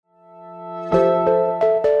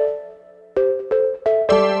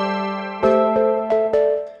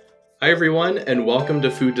everyone, and welcome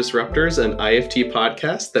to Food Disruptors, an IFT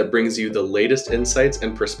podcast that brings you the latest insights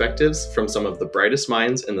and perspectives from some of the brightest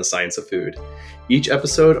minds in the science of food. Each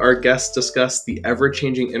episode, our guests discuss the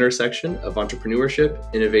ever-changing intersection of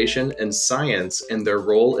entrepreneurship, innovation, and science and their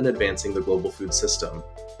role in advancing the global food system.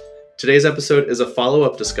 Today's episode is a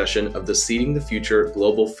follow-up discussion of the Seeding the Future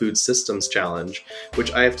Global Food Systems Challenge,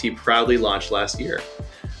 which IFT proudly launched last year.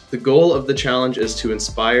 The goal of the challenge is to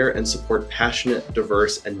inspire and support passionate,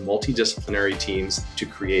 diverse, and multidisciplinary teams to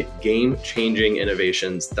create game-changing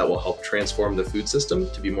innovations that will help transform the food system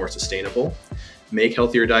to be more sustainable, make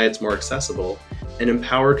healthier diets more accessible, and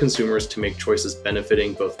empower consumers to make choices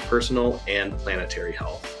benefiting both personal and planetary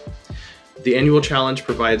health. The annual challenge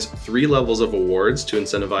provides 3 levels of awards to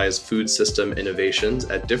incentivize food system innovations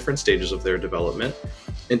at different stages of their development.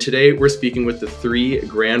 And today we're speaking with the 3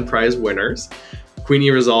 grand prize winners. Queenie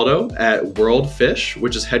Rizaldo at World Fish,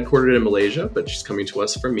 which is headquartered in Malaysia, but she's coming to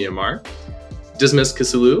us from Myanmar. Dismas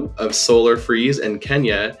Kisulu of Solar Freeze in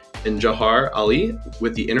Kenya, and Johar Ali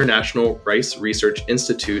with the International Rice Research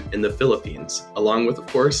Institute in the Philippines, along with, of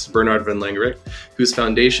course, Bernard van Langerik, whose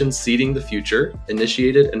foundation Seeding the Future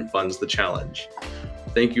initiated and funds the challenge.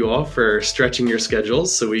 Thank you all for stretching your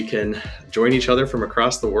schedules so we can join each other from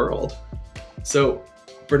across the world. So,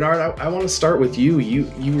 Bernard, I want to start with you.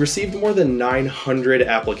 You received more than 900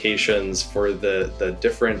 applications for the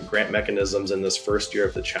different grant mechanisms in this first year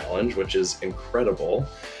of the challenge, which is incredible.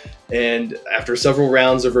 And after several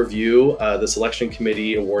rounds of review, the selection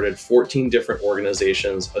committee awarded 14 different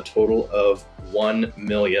organizations a total of $1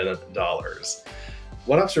 million.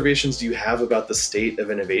 What observations do you have about the state of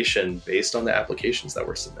innovation based on the applications that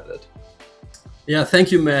were submitted? Yeah, thank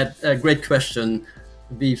you, Matt. Great question.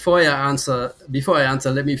 Before I answer,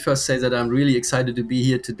 let me first say that I'm really excited to be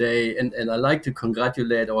here today, and I'd like to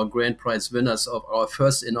congratulate our grand prize winners of our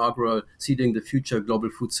first inaugural Seeding the Future Global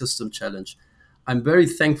Food System Challenge. I'm very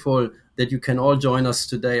thankful that you can all join us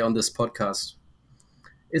today on this podcast.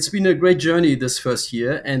 It's been a great journey this first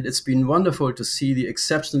year, and it's been wonderful to see the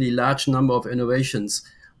exceptionally large number of innovations,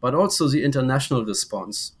 but also the international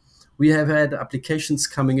response. We have had applications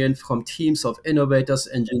coming in from teams of innovators,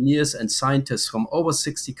 engineers, and scientists from over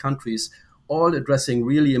 60 countries, all addressing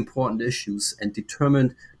really important issues and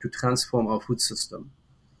determined to transform our food system.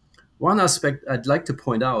 One aspect I'd like to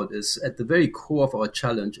point out is at the very core of our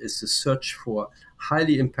challenge is the search for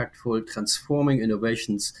highly impactful, transforming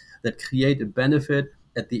innovations that create a benefit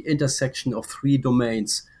at the intersection of 3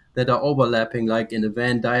 domains that are overlapping like in a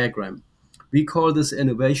Venn diagram. We call this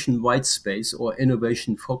innovation white space or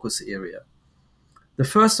innovation focus area. The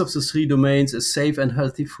first of the 3 domains is safe and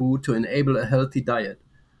healthy food to enable a healthy diet.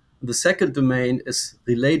 The second domain is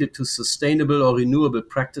related to sustainable or renewable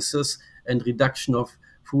practices and reduction of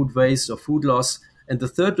food waste or food loss. And the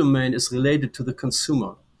third domain is related to the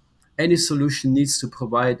consumer. Any solution needs to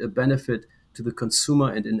provide a benefit to the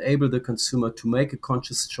consumer and enable the consumer to make a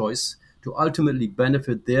conscious choice to ultimately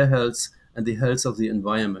benefit their health and the health of the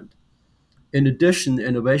environment. In addition,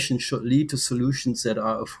 innovation should lead to solutions that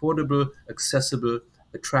are affordable, accessible,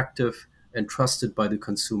 attractive, and trusted by the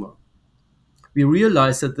consumer. We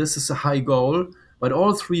realize that this is a high goal, but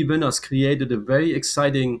all 3 winners created a very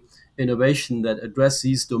exciting innovation that address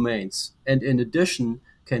these domains, and in addition,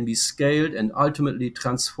 can be scaled and ultimately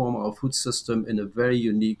transform our food system in a very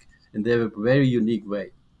unique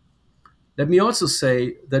way. Let me also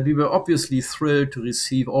say that we were obviously thrilled to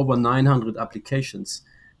receive over 900 applications,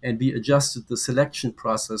 and we adjusted the selection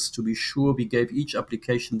process to be sure we gave each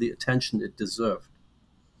application the attention it deserved.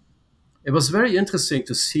 It was very interesting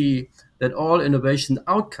to see that all innovation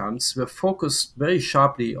outcomes were focused very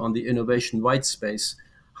sharply on the innovation white space.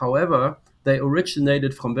 However, they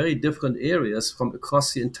originated from very different areas from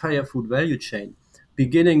across the entire food value chain,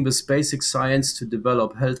 beginning with basic science to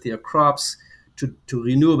develop healthier crops, to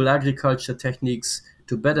renewable agriculture techniques,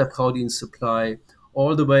 to better protein supply,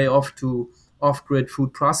 all the way off to off-grid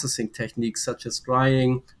food processing techniques such as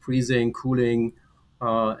drying, freezing, cooling,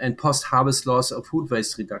 and post-harvest loss or food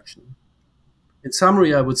waste reduction. In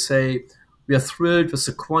summary, I would say we are thrilled with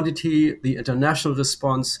the quantity, the international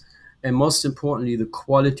response, and most importantly, the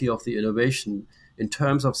quality of the innovation in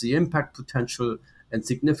terms of the impact potential and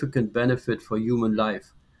significant benefit for human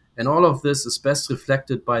life. And all of this is best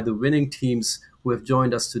reflected by the winning teams who have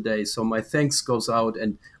joined us today. So my thanks goes out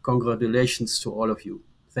and congratulations to all of you.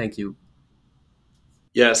 Thank you.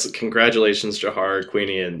 Yes, congratulations, Johar,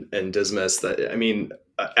 Queenie, and Dismas.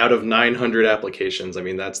 Out of 900 applications,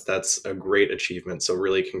 that's a great achievement. So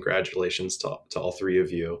really, congratulations to all 3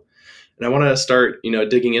 of you. And I want to start,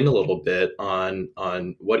 digging in a little bit on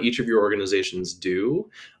what each of your organizations do,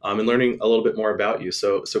 and learning a little bit more about you.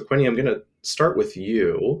 So Quinny, I'm going to start with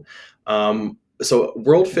you. So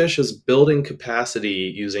WorldFish is building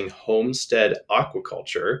capacity using homestead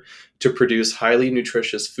aquaculture to produce highly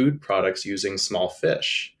nutritious food products using small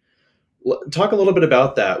fish. Talk a little bit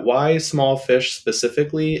about that. Why small fish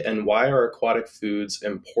specifically, and why are aquatic foods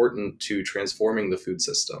important to transforming the food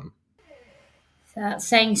system?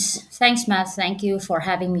 Thanks, Matt. Thank you for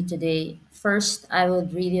having me today. First, I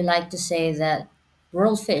would really like to say that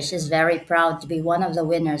World Fish is very proud to be one of the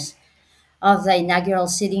winners of the inaugural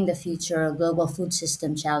Seeding the Future Global Food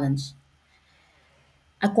System Challenge.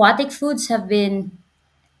 Aquatic foods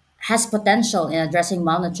has potential in addressing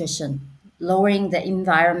malnutrition, lowering the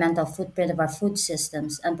environmental footprint of our food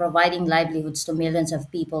systems, and providing livelihoods to millions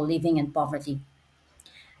of people living in poverty.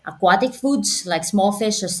 Aquatic foods like small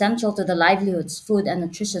fish are central to the livelihoods, food, and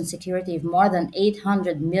nutrition security of more than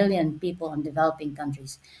 800 million people in developing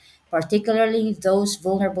countries, particularly those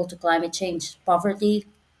vulnerable to climate change, poverty,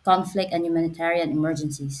 conflict, and humanitarian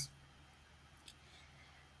emergencies.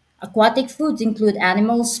 Aquatic foods include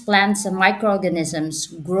animals, plants, and microorganisms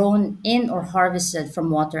grown in or harvested from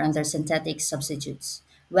water and their synthetic substitutes.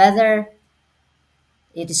 Whether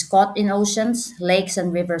it is caught in oceans, lakes,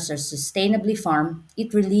 and rivers or sustainably farmed,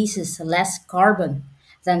 it releases less carbon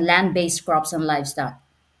than land based crops and livestock.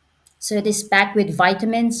 So it is packed with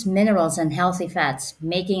vitamins, minerals, and healthy fats,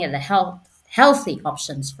 making it a healthy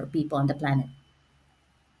options for people on the planet.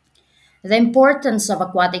 The importance of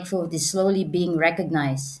aquatic food is slowly being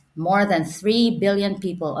recognized. More than 3 billion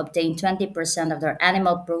people obtain 20% of their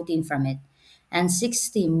animal protein from it, and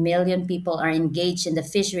 60 million people are engaged in the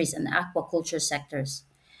fisheries and aquaculture sectors,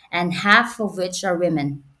 and half of which are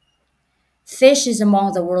women. Fish is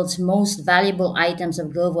among the world's most valuable items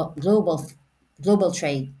of global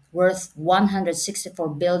trade, worth 164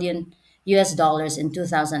 billion US dollars in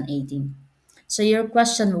 2018. So your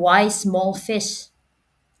question, why small fish?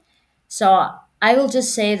 So I will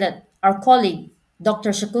just say that our colleague, Dr.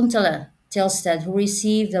 Shakuntala Tilsted, who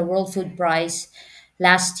received the World Food Prize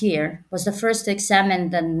last year, was the first to examine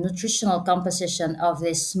the nutritional composition of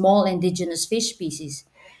this small indigenous fish species.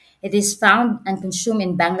 It is found and consumed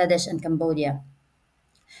in Bangladesh and Cambodia.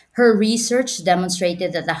 Her research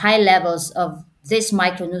demonstrated that the high levels of these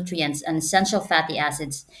micronutrients and essential fatty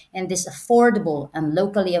acids in these affordable and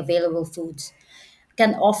locally available foods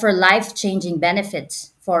can offer life changing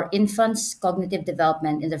benefits for infants' cognitive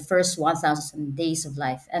development in the first 1,000 days of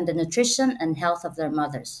life and the nutrition and health of their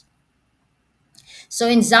mothers. So,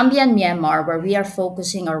 in Zambia and Myanmar, where we are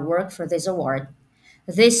focusing our work for this award,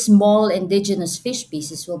 these small indigenous fish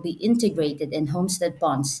species will be integrated in homestead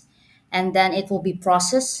ponds, and then it will be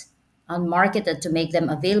processed and marketed to make them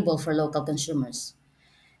available for local consumers.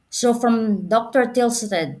 So, from Dr.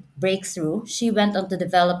 Tilsted breakthrough, she went on to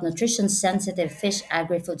develop nutrition sensitive fish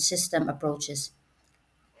agri food system approaches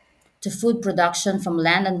to food production from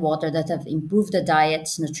land and water that have improved the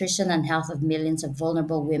diets, nutrition, and health of millions of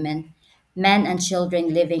vulnerable women, men, and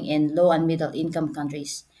children living in low and middle income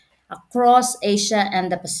countries across Asia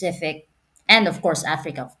and the Pacific, and of course,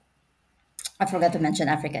 Africa. I forgot to mention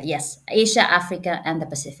Africa. Yes, Asia, Africa, and the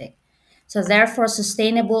Pacific. So, therefore,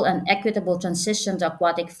 sustainable and equitable transition to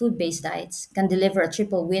aquatic food based diets can deliver a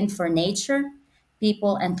triple win for nature,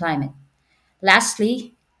 people, and climate.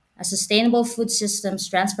 Lastly, a sustainable food systems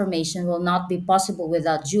transformation will not be possible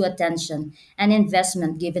without due attention and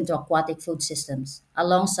investment given to aquatic food systems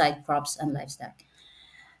alongside crops and livestock.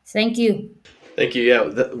 Thank you. Thank you. Yeah,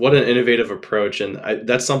 what an innovative approach, and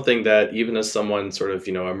that's something that even as someone sort of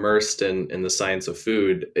immersed in the science of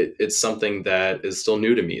food, it's something that is still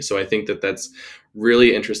new to me. So I think that that's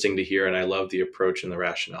really interesting to hear, and I love the approach and the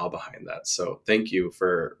rationale behind that. So thank you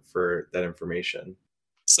for that information.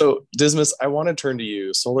 So, Dismas, I want to turn to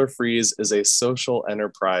you. Solar Freeze is a social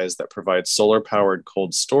enterprise that provides solar powered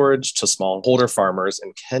cold storage to smallholder farmers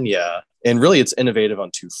in Kenya. And really, it's innovative on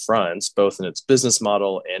two fronts, both in its business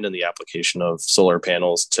model and in the application of solar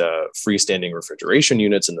panels to freestanding refrigeration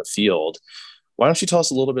units in the field. Why don't you tell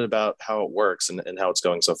us a little bit about how it works and how it's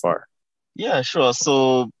going so far? Yeah, sure.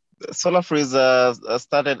 So, Solar Freeze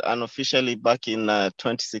started unofficially back in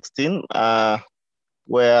 2016,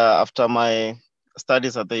 where after my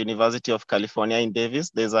studies at the University of California in Davis,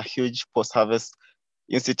 there's a huge post-harvest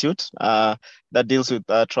institute that deals with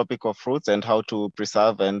tropical fruits and how to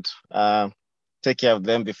preserve and take care of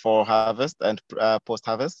them before harvest and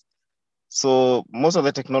post-harvest. So most of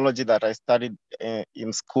the technology that I studied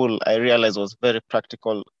in school, I realized was very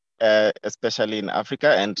practical, especially in Africa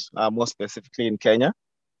and more specifically in Kenya.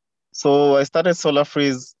 So I started Solar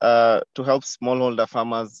Freeze to help smallholder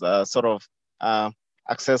farmers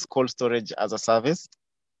access cold storage as a service.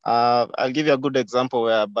 I'll give you a good example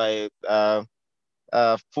whereby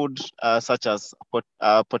food such as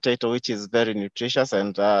potato, which is very nutritious,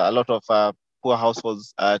 and a lot of poor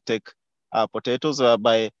households take potatoes,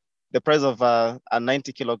 whereby the price of a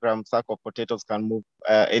 90 kilogram sack of potatoes can move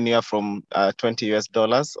anywhere from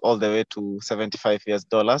 $20 all the way to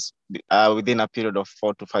 $75 within a period of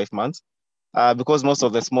 4 to 5 months. Because most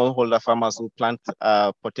of the smallholder farmers who plant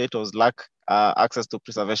potatoes lack access to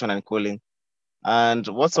preservation and cooling. And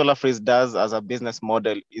what Solar Freeze does as a business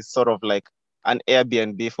model is sort of like an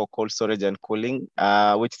Airbnb for cold storage and cooling,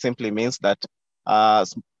 which simply means that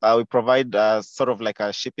we provide sort of like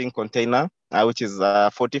a shipping container, which is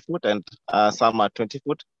 40 foot, and some are 20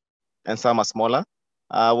 foot, and some are smaller,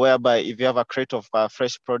 whereby if you have a crate of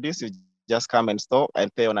fresh produce, you just come and store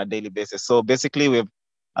and pay on a daily basis. So basically, we've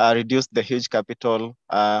reduced the huge capital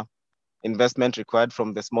investment required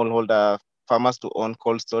from the smallholder farmers to own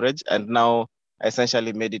cold storage, and now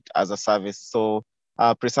essentially made it as a service. So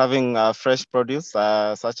preserving fresh produce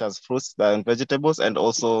such as fruits and vegetables, and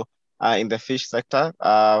also in the fish sector,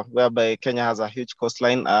 whereby Kenya has a huge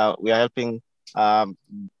coastline. We are helping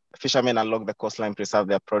fishermen along the coastline preserve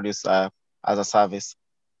their produce as a service.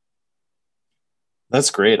 That's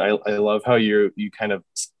great. I love how you kind of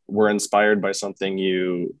were inspired by something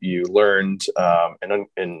you learned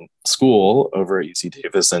in school over at UC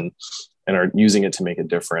Davis, and are using it to make a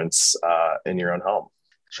difference in your own home.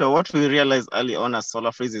 Sure. What we realized early on as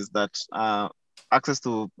Solar Freeze is that access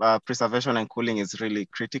to preservation and cooling is really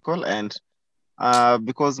critical, and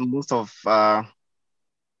because most of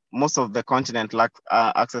the continent lack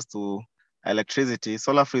access to electricity,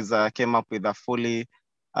 Solar Freeze came up with a fully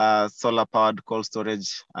solar-powered cold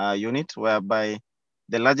storage unit, whereby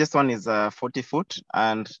the largest one is 40 foot,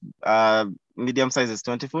 and medium size is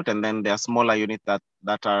 20 foot, and then there are smaller units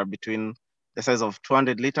that are between the size of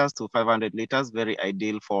 200 liters to 500 liters, very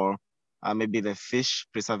ideal for maybe the fish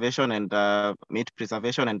preservation and meat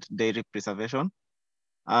preservation and dairy preservation.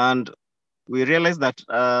 And we realized that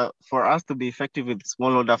for us to be effective with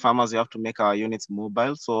smallholder farmers, we have to make our units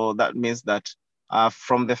mobile. So that means that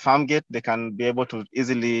from the farm gate, they can be able to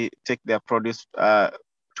easily take their produce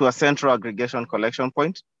to a central aggregation collection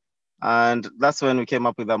point. And that's when we came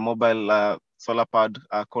up with a mobile solar-powered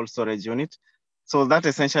cold storage unit. So that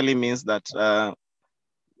essentially means that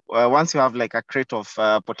once you have like a crate of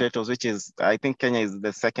potatoes, which is, I think Kenya is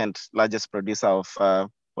the second largest producer of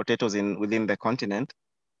potatoes within the continent,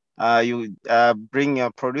 you bring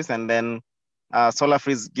your produce, and then Solar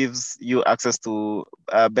Freeze gives you access to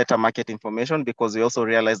better market information, because we also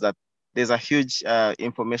realize that there's a huge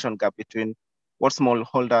information gap between what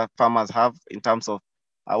smallholder farmers have in terms of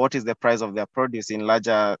what is the price of their produce in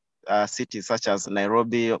larger cities such as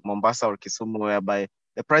Nairobi, Mombasa, or Kisumu, whereby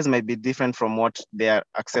the price may be different from what they are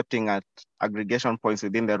accepting at aggregation points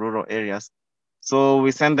within the rural areas. So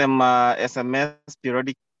we send them SMS,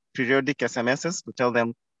 periodic SMSs to tell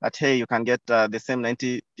them that, hey, you can get the same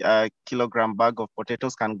 90 kilogram bag of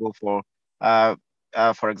potatoes can go for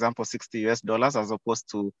example, $60 as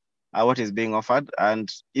opposed to what is being offered.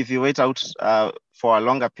 And if you wait out for a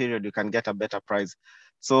longer period, you can get a better price.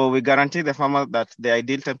 So we guarantee the farmer that the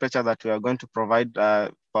ideal temperature that we are going to provide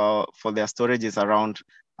for their storage is around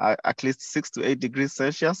at least 6 to 8 degrees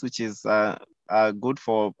Celsius, which is good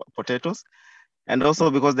for potatoes. And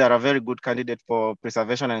also because they are a very good candidate for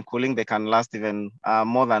preservation and cooling, they can last even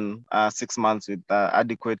more than 6 months with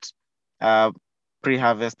adequate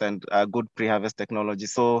pre-harvest and good pre-harvest technology.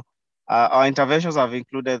 So our interventions have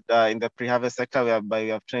included in the pre-harvest sector, whereby we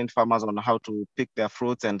have trained farmers on how to pick their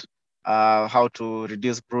fruits and how to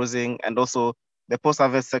reduce bruising, and also the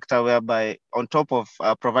post-harvest sector, whereby on top of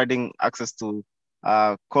providing access to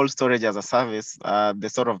cold storage as a service, the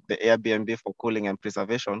sort of the Airbnb for cooling and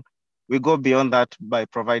preservation, we go beyond that by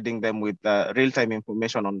providing them with real-time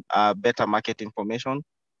information on better market information,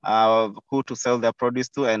 who to sell their produce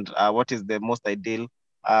to, and what is the most ideal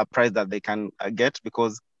price that they can get,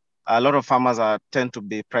 because a lot of farmers tend to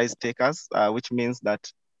be price takers, which means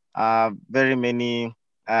that very many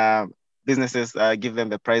businesses give them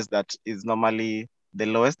the price that is normally the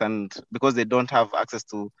lowest, and because they don't have access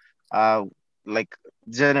to like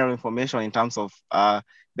general information in terms of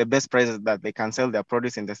the best prices that they can sell their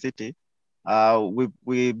produce in the city,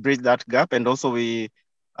 we bridge that gap. And also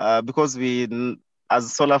because we,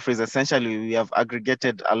 as Solar Freeze, essentially we have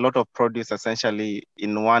aggregated a lot of produce essentially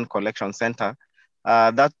in one collection center.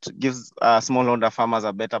 That gives smallholder farmers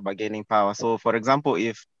a better bargaining power. So for example,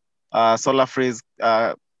 if Solar Freeze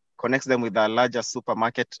connects them with a larger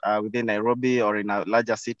supermarket within Nairobi or in a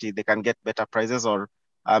larger city, they can get better prices, or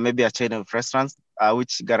maybe a chain of restaurants,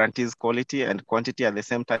 which guarantees quality and quantity at the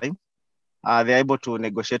same time. They're able to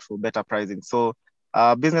negotiate for better pricing. So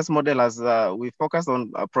business model, as we focus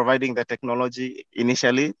on providing the technology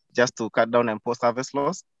initially just to cut down on post-harvest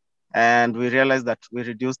loss. And we realized that we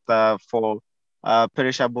reduced for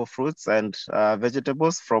perishable fruits and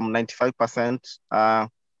vegetables from 95%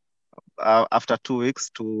 after 2 weeks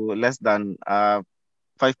to less than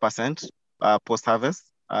 5% post-harvest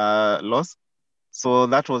loss. So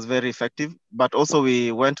that was very effective. But also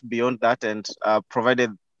we went beyond that and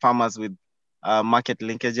provided farmers with market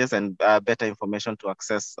linkages and better information to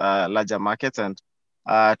access larger markets and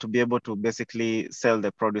to be able to basically sell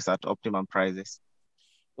the produce at optimum prices.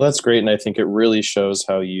 Well, that's great. And I think it really shows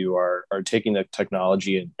how you are taking the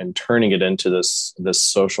technology and turning it into this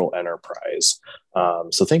social enterprise.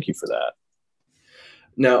 So thank you for that.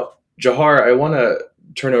 Now, Jahar, I want to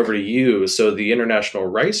turn over to you. So the International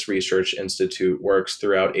Rice Research Institute works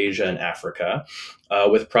throughout Asia and Africa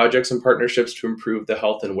with projects and partnerships to improve the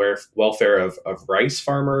health and welfare of rice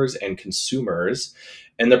farmers and consumers.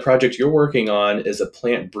 And the project you're working on is a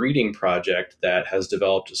plant breeding project that has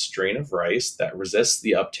developed a strain of rice that resists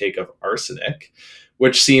the uptake of arsenic,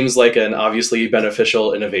 which seems like an obviously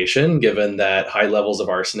beneficial innovation, given that high levels of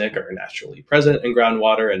arsenic are naturally present in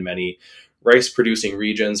groundwater in many rice-producing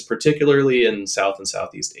regions, particularly in South and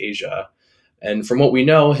Southeast Asia. And from what we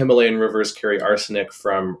know, Himalayan rivers carry arsenic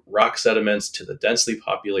from rock sediments to the densely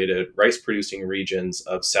populated rice-producing regions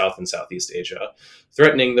of South and Southeast Asia,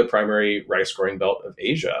 threatening the primary rice-growing belt of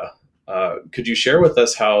Asia. Could you share with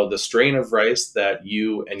us how the strain of rice that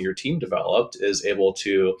you and your team developed is able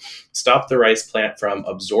to stop the rice plant from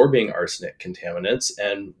absorbing arsenic contaminants,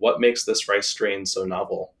 and what makes this rice strain so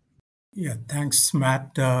novel? Yeah, thanks,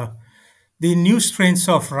 Matt. The new strains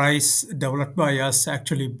of rice developed by us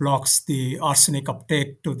actually blocks the arsenic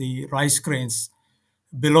uptake to the rice grains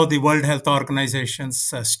below the World Health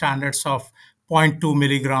Organization's standards of 0.2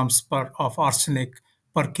 milligrams of arsenic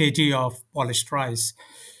per kg of polished rice.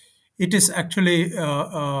 It is actually,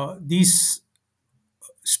 these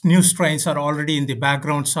new strains are already in the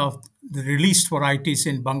backgrounds of the released varieties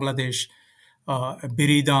in Bangladesh,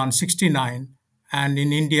 Biridan 69, and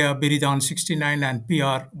in India, Biridan 69 and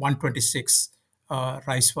PR 126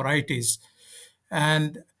 rice varieties.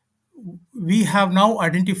 And we have now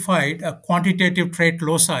identified a quantitative trait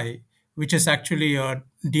loci, which is actually a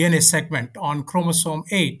DNA segment on chromosome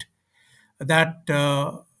 8 that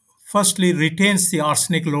firstly retains the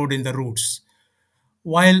arsenic load in the roots,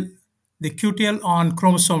 while the QTL on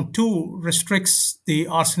chromosome 2 restricts the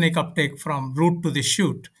arsenic uptake from root to the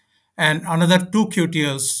shoot. And another two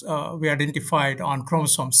QTLs we identified on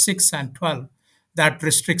chromosome 6 and 12 that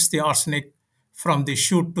restricts the arsenic from the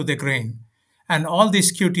shoot to the grain. And all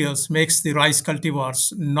these QTLs makes the rice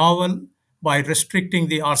cultivars novel by restricting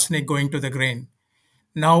the arsenic going to the grain.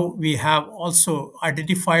 Now we have also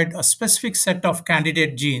identified a specific set of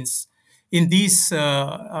candidate genes in these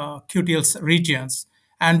QTLs regions,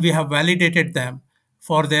 and we have validated them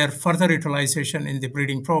for their further utilization in the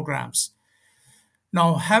breeding programs.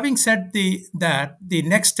 Now, having said that, the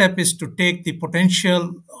next step is to take the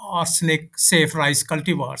potential arsenic-safe rice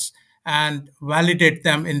cultivars and validate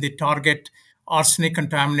them in the target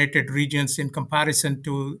arsenic-contaminated regions in comparison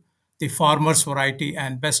to the farmer's variety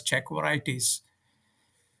and best check varieties.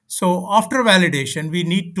 So after validation, we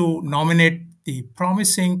need to nominate the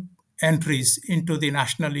promising entries into the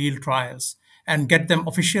national yield trials and get them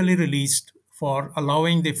officially released for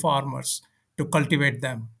allowing the farmers to cultivate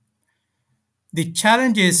them. The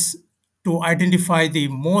challenge is to identify the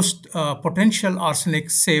most potential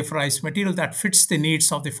arsenic-safe rice material that fits the needs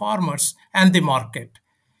of the farmers and the market.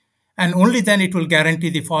 And only then it will guarantee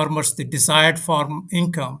the farmers the desired farm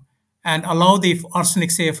income and allow the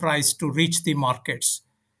arsenic-safe rice to reach the markets.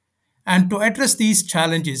 And to address these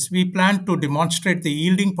challenges, we plan to demonstrate the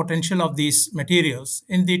yielding potential of these materials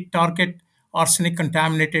in the target arsenic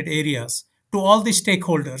contaminated areas to all the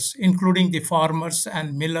stakeholders, including the farmers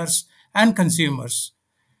and millers and consumers.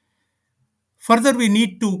 Further, we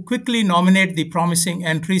need to quickly nominate the promising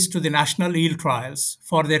entries to the national yield trials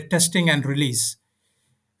for their testing and release.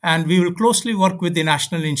 And we will closely work with the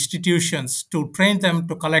national institutions to train them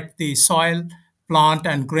to collect the soil, plant,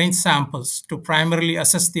 and grain samples to primarily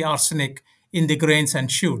assess the arsenic in the grains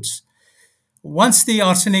and shoots. Once the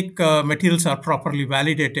arsenic materials are properly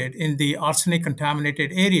validated in the arsenic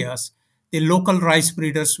contaminated areas, the local rice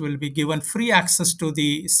breeders will be given free access to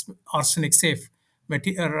the arsenic safe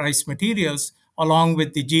rice materials along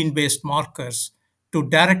with the gene based markers to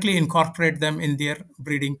directly incorporate them in their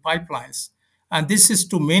breeding pipelines. And this is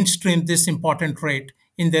to mainstream this important trait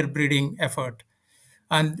in their breeding effort.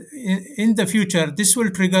 And in the future, this will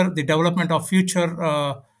trigger the development of future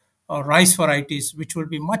rice varieties, which will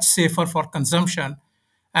be much safer for consumption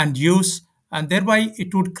and use, and thereby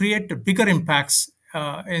it would create bigger impacts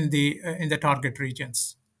in the target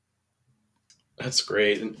regions. That's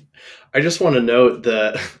great. And I just want to note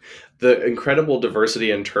the incredible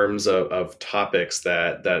diversity in terms of topics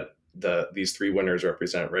that these three winners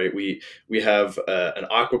represent. Right, we have an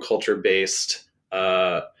aquaculture based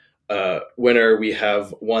winner. We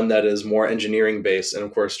have one that is more engineering based, and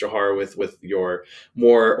of course, Johar with your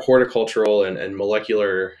more horticultural and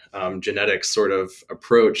molecular genetics sort of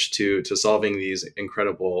approach to solving these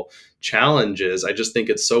incredible challenges. I just think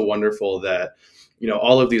it's so wonderful that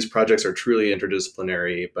all of these projects are truly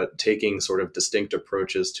interdisciplinary, but taking sort of distinct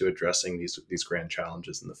approaches to addressing these grand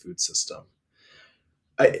challenges in the food system.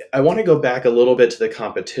 I want to go back a little bit to the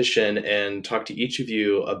competition and talk to each of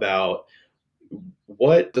you about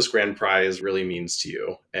what this grand prize really means to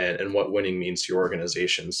you and what winning means to your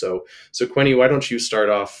organization. So Quinny, why don't you start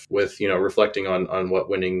off with, reflecting on what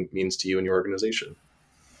winning means to you and your organization?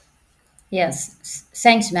 Yes,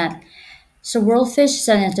 thanks, Matt. So, World Fish is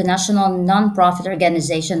an international non-profit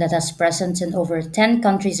organization that has presence in over 10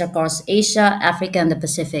 countries across Asia, Africa, and the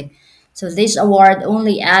Pacific. So, this award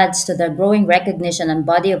only adds to the growing recognition and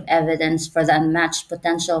body of evidence for the unmatched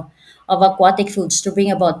potential of aquatic foods to bring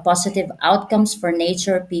about positive outcomes for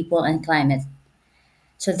nature, people, and climate.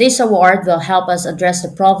 So, this award will help us address the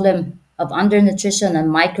problem of undernutrition and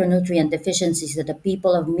micronutrient deficiencies that the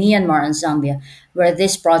people of Myanmar and Zambia, where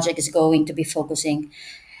this project is going to be focusing,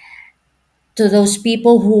 to those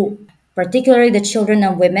people who, particularly the children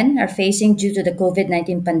and women, are facing due to the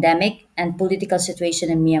COVID-19 pandemic and political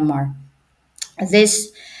situation in Myanmar.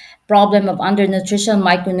 This problem of undernutrition,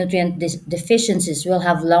 micronutrient deficiencies will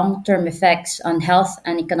have long term effects on health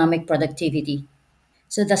and economic productivity.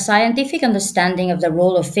 So, the scientific understanding of the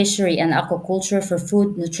role of fishery and aquaculture for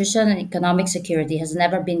food, nutrition, and economic security has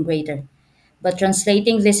never been greater. But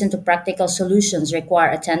translating this into practical solutions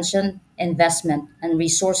require attention, investment, and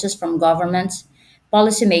resources from governments,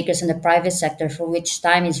 policymakers, and the private sector for which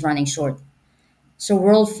time is running short. So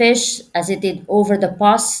World Fish, as it did over the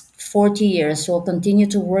past 40 years, will continue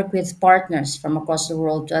to work with partners from across the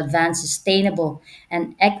world to advance sustainable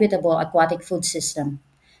and equitable aquatic food system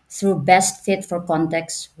through best fit for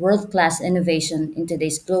context, world-class innovation in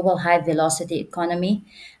today's global high-velocity economy,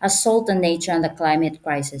 assault on nature and the climate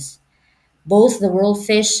crisis. Both the World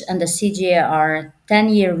Fish and the CGIAR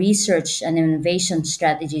 10-year research and innovation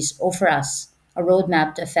strategies offer us a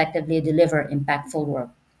roadmap to effectively deliver impactful work.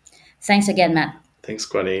 Thanks again, Matt. Thanks,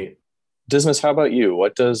 Quinny. Dismas, how about you?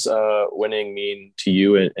 What does winning mean to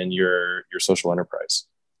you and your social enterprise?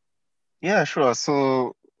 Yeah, sure.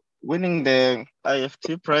 So winning the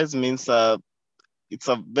IFT prize means it's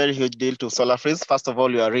a very huge deal to SolarFreeze. First of all,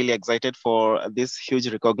 we are really excited for this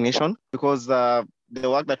huge recognition because the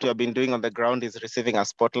work that we have been doing on the ground is receiving a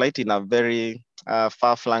spotlight in a very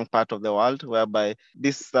far-flung part of the world, whereby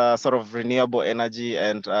this sort of renewable energy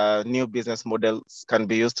and new business models can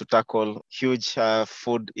be used to tackle huge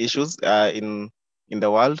food issues in the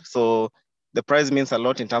world. So the prize means a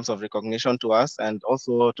lot in terms of recognition to us and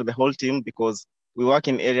also to the whole team because we work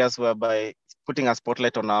in areas whereby putting a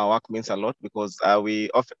spotlight on our work means a lot because we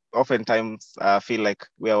oftentimes feel like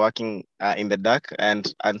we are working in the dark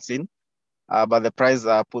and unseen. But the prize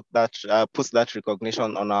puts that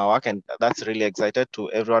recognition on our work, and that's really excited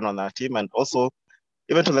to everyone on our team, and also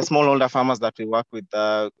even to the smallholder farmers that we work with.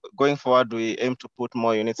 Going forward, we aim to put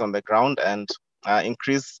more units on the ground and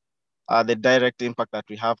increase the direct impact that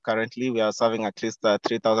we have currently. We are serving at least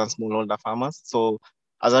 3,000 smallholder farmers. So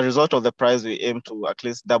as a result of the prize, we aim to at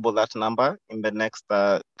least double that number in the next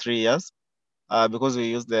 3 years because we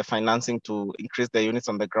use the financing to increase the units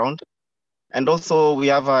on the ground. And also we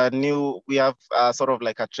have sort of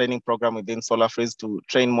like a training program within SolarFreeze to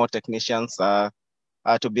train more technicians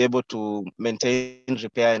to be able to maintain,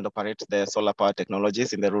 repair, and operate the solar power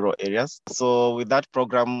technologies in the rural areas. So with that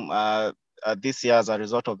program, this year, as a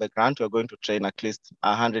result of the grant, we're going to train at least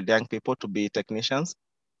 100 young people to be technicians.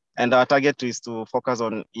 And our target is to focus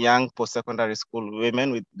on young post-secondary school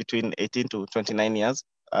women with between 18 to 29 years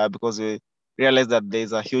because we realize that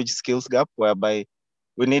there's a huge skills gap whereby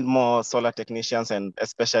we need more solar technicians and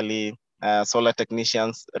especially solar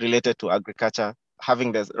technicians related to agriculture,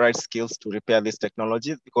 having the right skills to repair these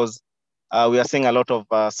technologies because we are seeing a lot of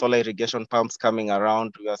solar irrigation pumps coming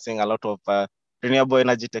around. We are seeing a lot of renewable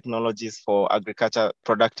energy technologies for agriculture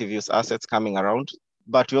productive use assets coming around.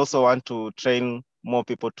 But we also want to train more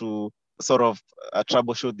people to sort of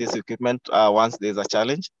troubleshoot this equipment once there's a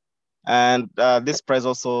challenge. And this prize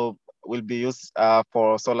also will be used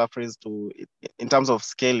for Solar Freeze in terms of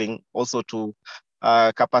scaling, also to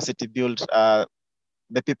capacity build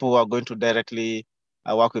the people who are going to directly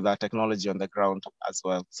work with our technology on the ground as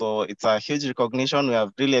well. So it's a huge recognition. We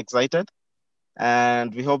are really excited,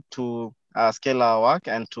 and we hope to scale our work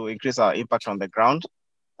and to increase our impact on the ground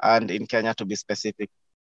and in Kenya, to be specific.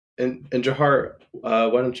 And Jahar, why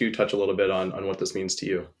don't you touch a little bit on what this means to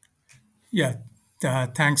you? Yeah,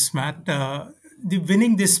 thanks, Matt.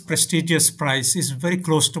 Winning this prestigious prize is very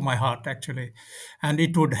close to my heart, actually, and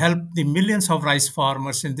it would help the millions of rice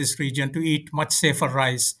farmers in this region to eat much safer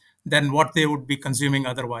rice than what they would be consuming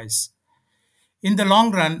otherwise. In the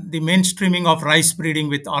long run, the mainstreaming of rice breeding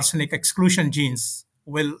with arsenic exclusion genes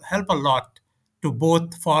will help a lot to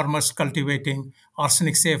both farmers cultivating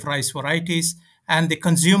arsenic safe rice varieties and the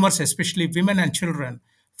consumers, especially women and children,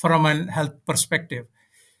 from a health perspective.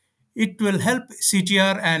 It will help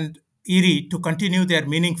CGR and ERI to continue their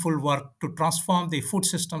meaningful work to transform the food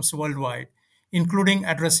systems worldwide, including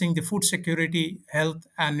addressing the food security, health,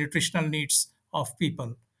 and nutritional needs of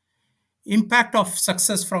people. Impact of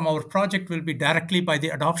success from our project will be directly by the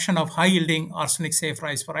adoption of high yielding arsenic safe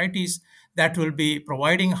rice varieties that will be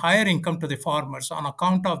providing higher income to the farmers on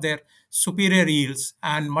account of their superior yields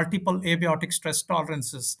and multiple abiotic stress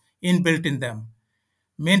tolerances inbuilt in them.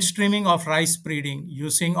 Mainstreaming of rice breeding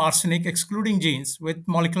using arsenic excluding genes with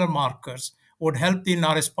molecular markers would help the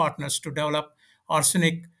NARES partners to develop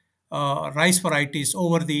arsenic rice varieties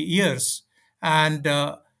over the years, and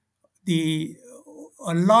the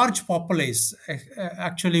a large populace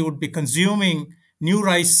actually would be consuming new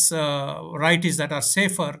rice varieties that are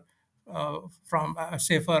safer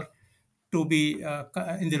to be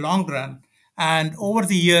in the long run. And over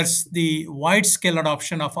the years, the wide scale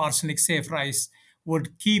adoption of arsenic safe rice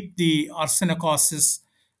would keep the arsenicosis,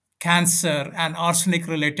 cancer, and arsenic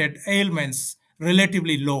related ailments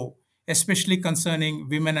relatively low, especially concerning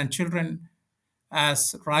women and children,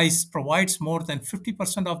 as rice provides more than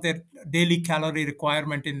 50% of their daily calorie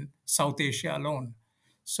requirement in South Asia alone.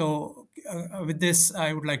 So, with this,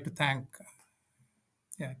 I would like to thank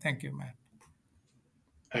you, Matt.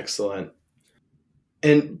 Excellent.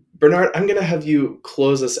 And Bernard, I'm going to have you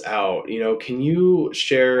close us out. Can you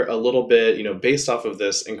share a little bit, based off of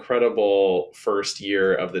this incredible first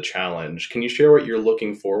year of the challenge, can you share what you're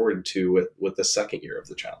looking forward to with the second year of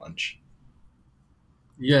the challenge?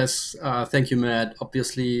 Yes, thank you, Matt.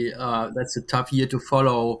 Obviously, that's a tough year to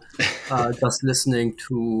follow, just listening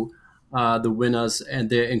to the winners and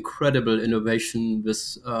their incredible innovation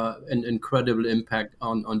with an incredible impact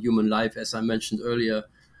on human life, as I mentioned earlier.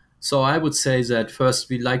 So I would say that first,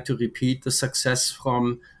 we like to repeat the success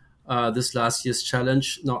from this last year's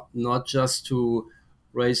challenge, not just to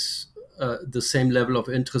raise the same level of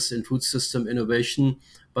interest in food system innovation,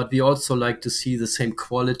 but we also like to see the same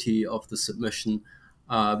quality of the submission,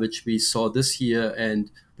 which we saw this year,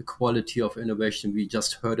 and the quality of innovation we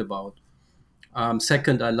just heard about.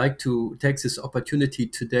 Second, I'd like to take this opportunity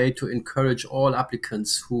today to encourage all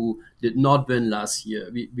applicants who did not win last year.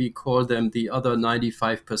 We call them the other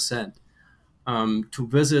 95%, to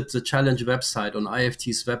visit the challenge website on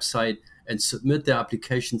IFT's website and submit their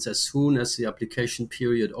applications as soon as the application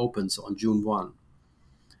period opens on June 1.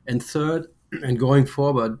 And third, and going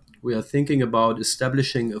forward, we are thinking about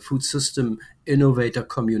establishing a food system innovator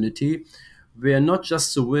community where not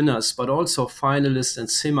just the winners, but also finalists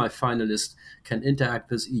and semi-finalists can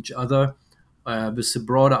interact with each other, with the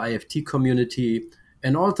broader IFT community,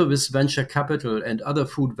 and also with venture capital and other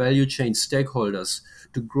food value chain stakeholders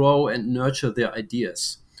to grow and nurture their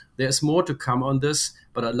ideas. There's more to come on this,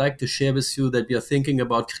 but I'd like to share with you that we are thinking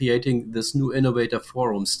about creating this new innovator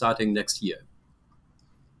forum starting next year.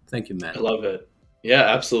 Thank you, Matt. I love it. Yeah,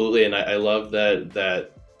 absolutely. And I love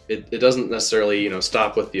that it doesn't necessarily,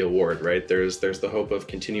 stop with the award, right? There's the hope of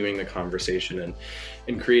continuing the conversation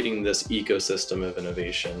and creating this ecosystem of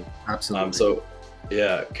innovation. Absolutely. So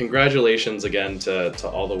yeah, congratulations again to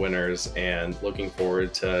all the winners, and looking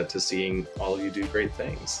forward to seeing all of you do great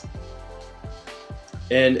things.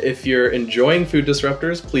 And if you're enjoying Food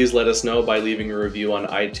Disruptors, please let us know by leaving a review on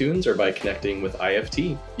iTunes or by connecting with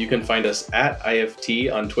IFT. You can find us at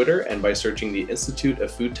IFT on Twitter and by searching the Institute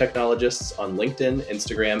of Food Technologists on LinkedIn,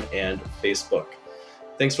 Instagram, and Facebook.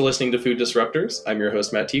 Thanks for listening to Food Disruptors. I'm your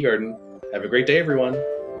host, Matt Teagarden. Have a great day, everyone.